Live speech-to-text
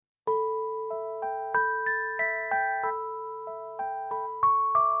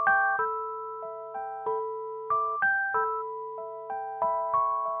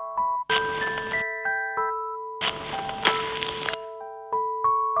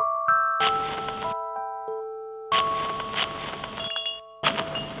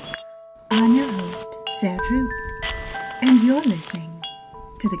Sarah Troop, and you're listening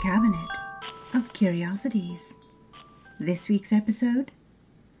to the Cabinet of Curiosities. This week's episode,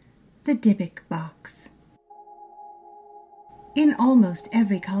 The Dybbuk Box. In almost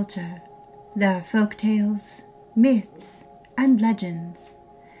every culture, there are folk tales, myths, and legends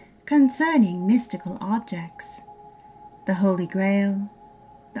concerning mystical objects, the Holy Grail,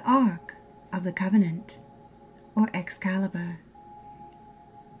 the Ark of the Covenant, or Excalibur.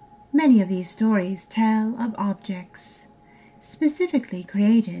 Many of these stories tell of objects specifically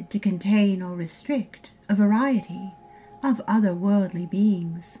created to contain or restrict a variety of otherworldly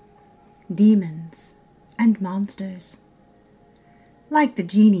beings, demons, and monsters. Like the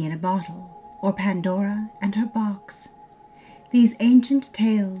genie in a bottle or Pandora and her box, these ancient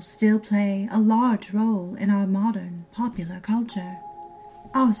tales still play a large role in our modern popular culture.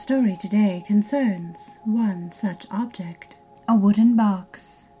 Our story today concerns one such object, a wooden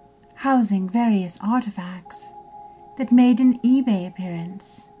box housing various artifacts that made an eBay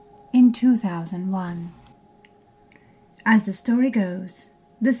appearance in 2001. As the story goes,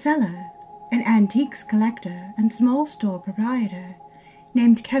 the seller, an antiques collector and small store proprietor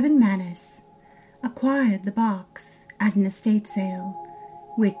named Kevin Mannis, acquired the box at an estate sale,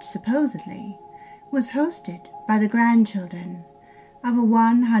 which supposedly was hosted by the grandchildren of a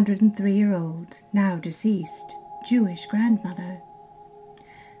 103-year-old, now deceased, Jewish grandmother.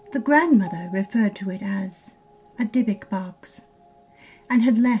 The grandmother referred to it as a Dybbuk box and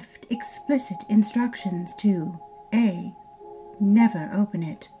had left explicit instructions to A. Never open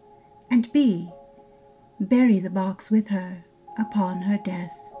it, and B. Bury the box with her upon her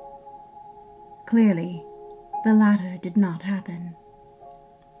death. Clearly, the latter did not happen.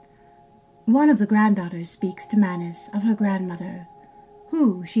 One of the granddaughters speaks to Mannis of her grandmother,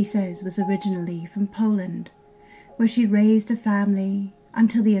 who, she says, was originally from Poland, where she raised a family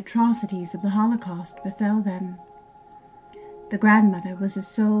until the atrocities of the Holocaust befell them. The grandmother was the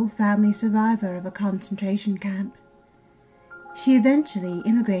sole family survivor of a concentration camp. She eventually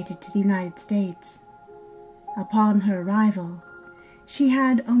immigrated to the United States. Upon her arrival, she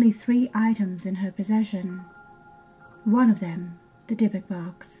had only 3 items in her possession. One of them, the Dybbuk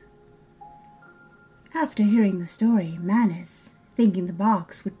box. After hearing the story, Mannis, thinking the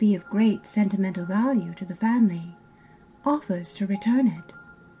box would be of great sentimental value to the family, offers to return it.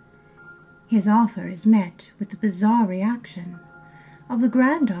 His offer is met with the bizarre reaction of the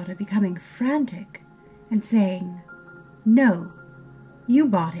granddaughter becoming frantic and saying, "No, you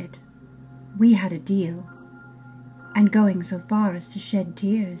bought it. We had a deal," and going so far as to shed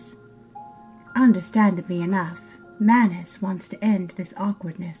tears. Understandably enough, Mannis wants to end this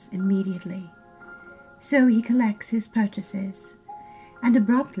awkwardness immediately, so he collects his purchases and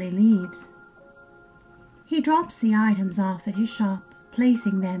abruptly leaves. He drops the items off at his shop,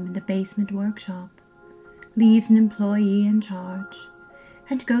 placing them in the basement workshop, leaves an employee in charge,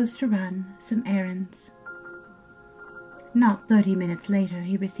 and goes to run some errands. Not 30 minutes later,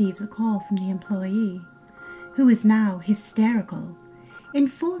 he receives a call from the employee, who is now hysterical,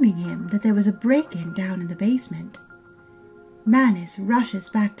 informing him that there was a break-in down in the basement. Mannis rushes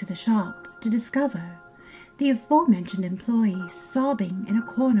back to the shop to discover the aforementioned employee sobbing in a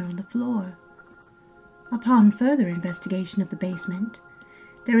corner on the floor. Upon further investigation of the basement,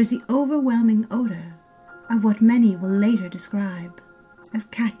 there is the overwhelming odor of what many will later describe as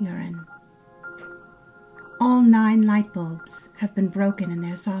cat urine. All 9 light bulbs have been broken in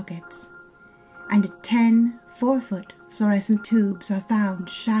their sockets, and 10 4-foot fluorescent tubes are found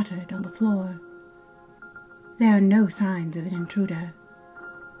shattered on the floor. There are no signs of an intruder.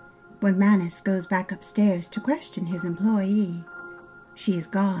 When Mannis goes back upstairs to question his employee, she is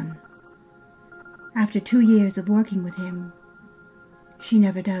gone. After 2 years of working with him, she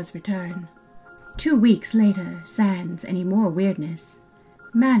never does return. 2 weeks later, sans any more weirdness,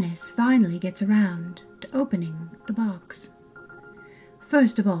 Mannis finally gets around to opening the box.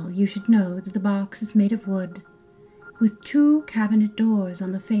 First of all, you should know that the box is made of wood, with 2 cabinet doors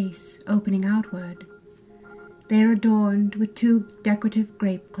on the face opening outward. They are adorned with 2 decorative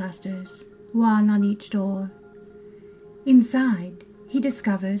grape clusters, 1 on each door. Inside, he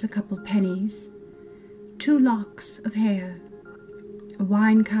discovers a couple pennies, 2 locks of hair, a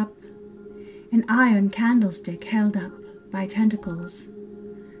wine cup, an iron candlestick held up by tentacles,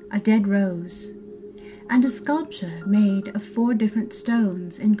 a dead rose, and a sculpture made of 4 different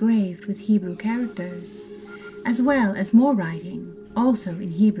stones engraved with Hebrew characters, as well as more writing, also in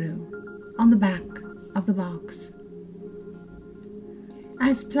Hebrew, on the back of the box.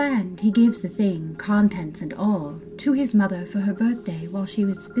 As planned, he gives the thing, contents and all, to his mother for her birthday while she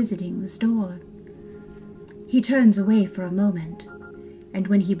was visiting the store. He turns away for a moment, and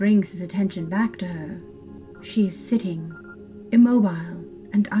when he brings his attention back to her, She is sitting, immobile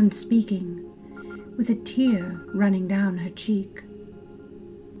and unspeaking, with a tear running down her cheek.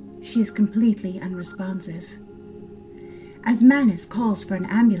 She is completely unresponsive. As Manus calls for an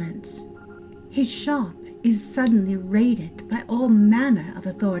ambulance, his shop is suddenly raided by all manner of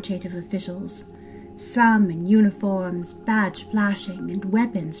authoritative officials, some in uniforms, badge flashing, and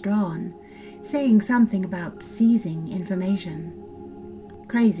weapons drawn, saying something about seizing information.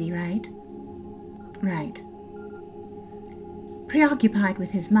 Crazy, right? Right. Preoccupied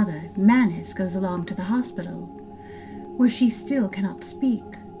with his mother, Manus goes along to the hospital, where she still cannot speak,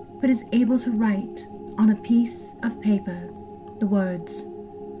 but is able to write on a piece of paper the words,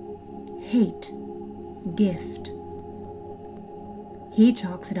 "Hate, gift." He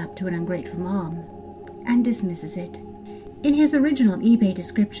chalks it up to an ungrateful mom and dismisses it. In his original eBay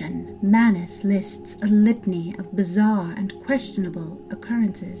description, Manus lists a litany of bizarre and questionable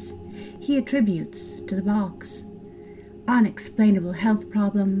occurrences he attributes to the box. Unexplainable health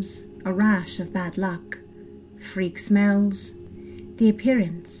problems, a rash of bad luck, freak smells, the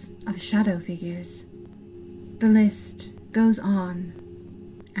appearance of shadow figures. The list goes on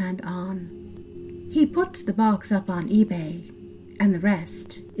and on. He puts the box up on eBay, and the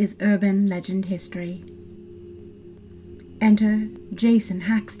rest is urban legend history. Enter Jason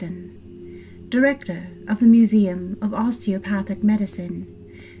Haxton, director of the Museum of Osteopathic Medicine,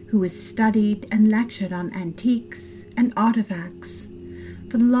 who has studied and lectured on antiques and artifacts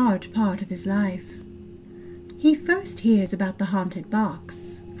for the large part of his life. He first hears about the haunted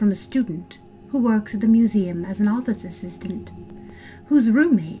box from a student who works at the museum as an office assistant, whose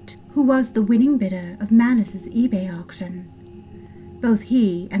roommate, who was the winning bidder of Manus's eBay auction. Both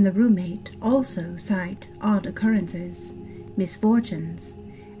he and the roommate also cite odd occurrences, misfortunes,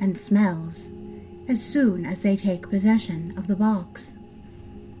 and smells as soon as they take possession of the box.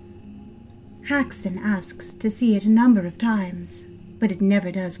 Haxton asks to see it a number of times, but it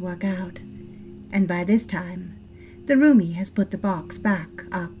never does work out, and by this time, the roomie has put the box back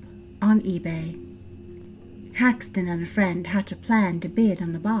up on eBay. Haxton and a friend hatch a plan to bid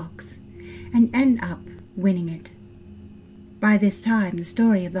on the box, and end up winning it. By this time, the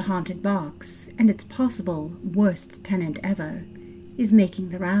story of the haunted box, and its possible worst tenant ever, is making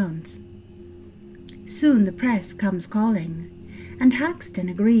the rounds. Soon the press comes calling, and Haxton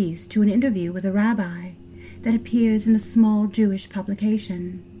agrees to an interview with a rabbi that appears in a small Jewish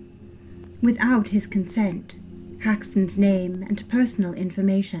publication. Without his consent, Haxton's name and personal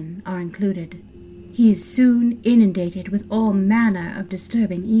information are included. He is soon inundated with all manner of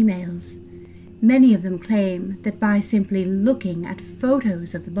disturbing emails. Many of them claim that by simply looking at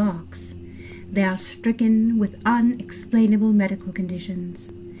photos of the box, they are stricken with unexplainable medical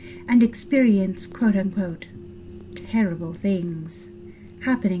conditions and experience quote-unquote terrible things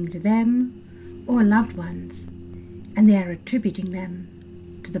happening to them or loved ones, and they are attributing them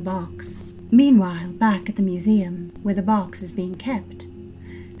to the box. Meanwhile, back at the museum, where the box is being kept,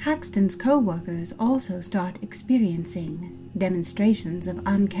 Haxton's co-workers also start experiencing demonstrations of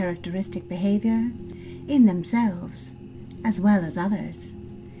uncharacteristic behavior in themselves as well as others,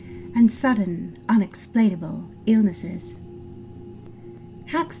 and sudden, unexplainable illnesses.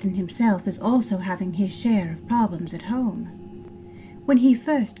 Haxton himself is also having his share of problems at home. When he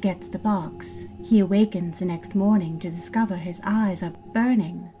first gets the box, he awakens the next morning to discover his eyes are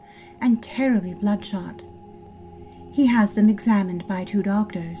burning and terribly bloodshot. He has them examined by 2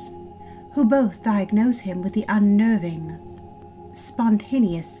 doctors, who both diagnose him with the unnerving,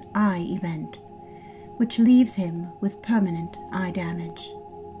 spontaneous eye event, which leaves him with permanent eye damage.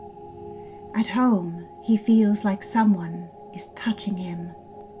 At home, he feels like someone is touching him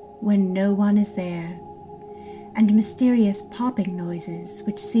when no one is there, and mysterious popping noises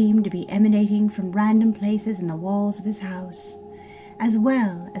which seem to be emanating from random places in the walls of his house, as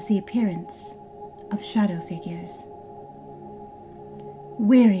well as the appearance of shadow figures.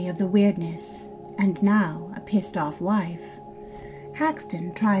 Weary of the weirdness, and now a pissed-off wife,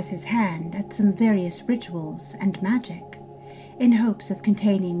 Haxton tries his hand at some various rituals and magic, in hopes of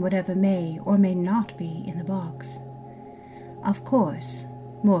containing whatever may or may not be in the box. Of course,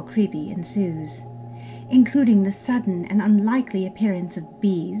 more creepy ensues, including the sudden and unlikely appearance of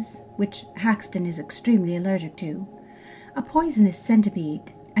bees, which Haxton is extremely allergic to, a poisonous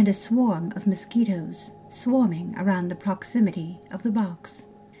centipede, and a swarm of mosquitoes swarming around the proximity of the box.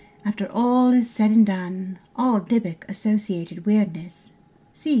 After all is said and done, all Dybbuk-associated weirdness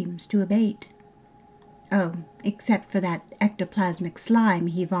seems to abate. Oh, except for that ectoplasmic slime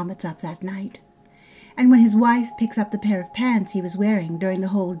he vomits up that night. And when his wife picks up the pair of pants he was wearing during the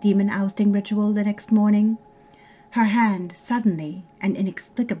whole demon ousting ritual the next morning, her hand suddenly and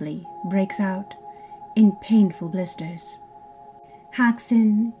inexplicably breaks out in painful blisters.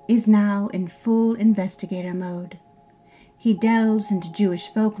 Haxton is now in full investigator mode. He delves into Jewish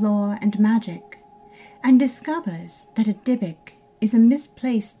folklore and magic, and discovers that a Dybbuk is a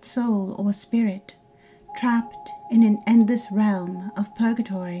misplaced soul or spirit trapped in an endless realm of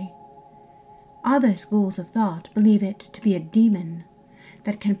purgatory. Other schools of thought believe it to be a demon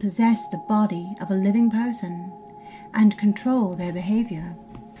that can possess the body of a living person and control their behavior.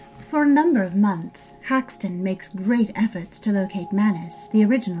 For a number of months, Haxton makes great efforts to locate Manus, the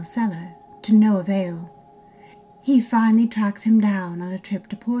original seller, to no avail. He finally tracks him down on a trip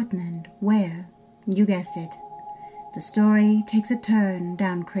to Portland, where, you guessed it, the story takes a turn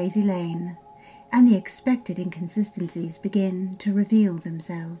down crazy lane, and the expected inconsistencies begin to reveal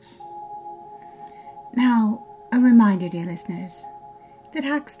themselves. Now, a reminder, dear listeners, that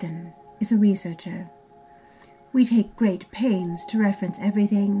Haxton is a researcher. We take great pains to reference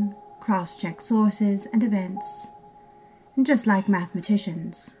everything, cross-check sources and events. And just like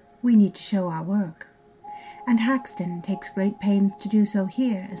mathematicians, we need to show our work. And Haxton takes great pains to do so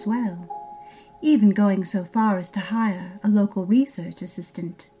here as well, even going so far as to hire a local research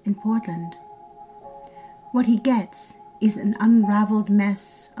assistant in Portland. What he gets is an unraveled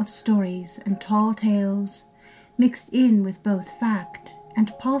mess of stories and tall tales mixed in with both fact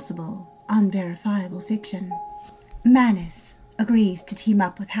and possible unverifiable fiction. Manus agrees to team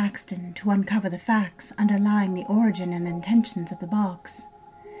up with Haxton to uncover the facts underlying the origin and intentions of the box.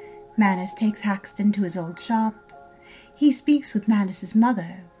 Manus takes Haxton to his old shop. He speaks with Manus's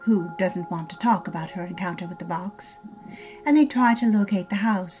mother, who doesn't want to talk about her encounter with the box, and they try to locate the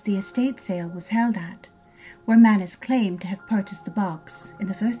house the estate sale was held at, where Manus claimed to have purchased the box in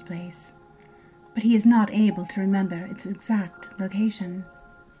the first place, but he is not able to remember its exact location.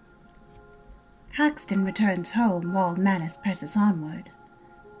 Haxton returns home while Manus presses onward,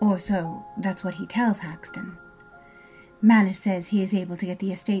 or so that's what he tells Haxton. Manus says he is able to get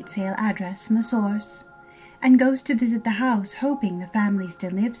the estate sale address from a source, and goes to visit the house hoping the family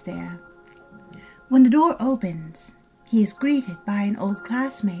still lives there. When the door opens, he is greeted by an old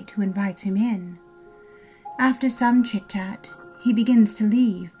classmate who invites him in. After some chit-chat, he begins to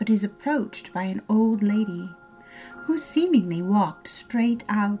leave, but is approached by an old lady who seemingly walked straight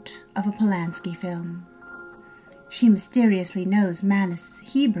out of a Polanski film. She mysteriously knows Manus'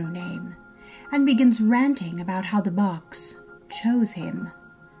 Hebrew name and begins ranting about how the box chose him.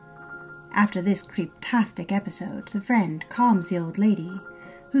 After this creeptastic episode, the friend calms the old lady,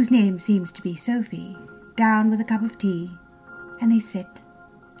 whose name seems to be Sophie, down with a cup of tea, and they sit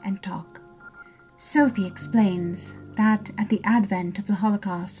and talk. Sophie explains that at the advent of the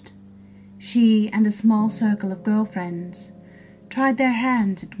Holocaust, she and a small circle of girlfriends tried their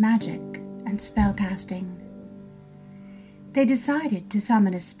hands at magic and spellcasting. They decided to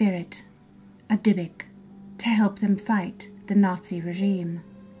summon a spirit, a Dybbuk, to help them fight the Nazi regime.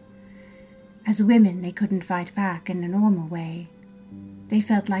 As women, they couldn't fight back in a normal way. They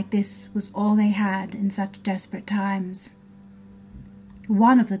felt like this was all they had in such desperate times.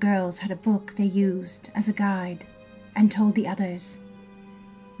 One of the girls had a book they used as a guide and told the others,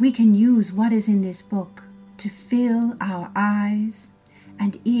 "We can use what is in this book to fill our eyes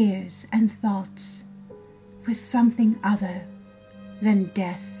and ears and thoughts with something other than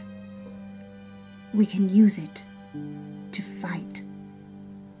death. We can use it to fight."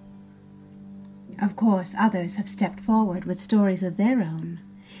 Of course, others have stepped forward with stories of their own,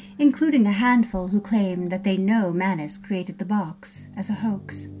 including a handful who claim that they know Manus created the box as a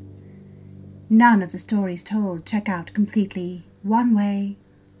hoax. None of the stories told check out completely one way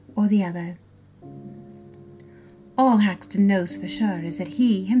or the other. All Haxton knows for sure is that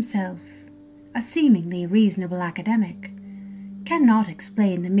he himself, a seemingly reasonable academic, cannot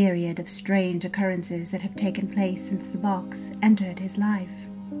explain the myriad of strange occurrences that have taken place since the box entered his life.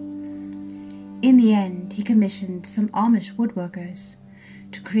 In the end, he commissioned some Amish woodworkers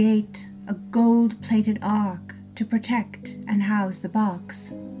to create a gold-plated ark to protect and house the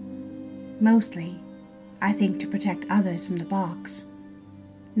box. Mostly, I think, to protect others from the box,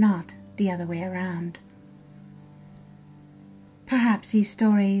 not the other way around. Perhaps these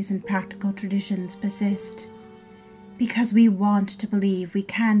stories and practical traditions persist because we want to believe we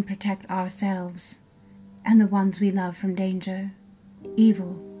can protect ourselves and the ones we love from danger,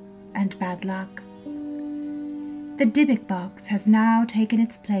 evil, and bad luck. The Dybbuk box has now taken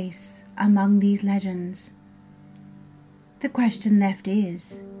its place among these legends. The question left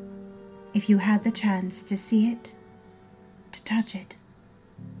is, if you had the chance to see it, to touch it,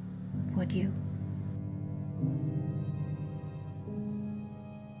 would you?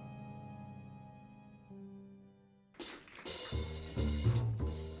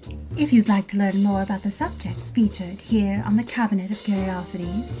 If you'd like to learn more about the subjects featured here on the Cabinet of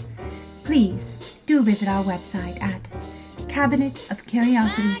Curiosities, please do visit our website at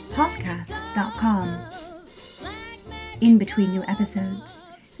cabinetofcuriositiespodcast.com. In between new episodes,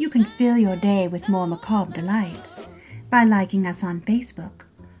 you can fill your day with more macabre delights by liking us on Facebook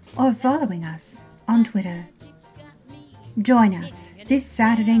or following us on Twitter. Join us this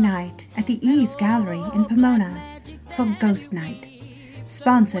Saturday night at the Eve Gallery in Pomona for Ghost Night,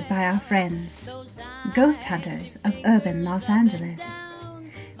 sponsored by our friends, Ghost Hunters of Urban Los Angeles.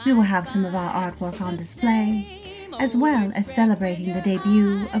 We will have some of our artwork on display, as well as celebrating the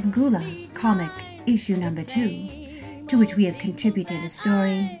debut of Gula Comic Issue Number 2, to which we have contributed a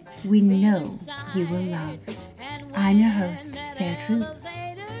story we know you will love. I'm your host, Sarah Troop.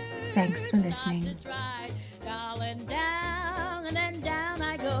 Thanks for listening. And down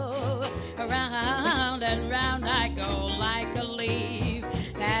I go, around and round I go like a leaf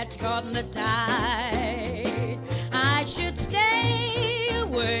that's caught in the tide.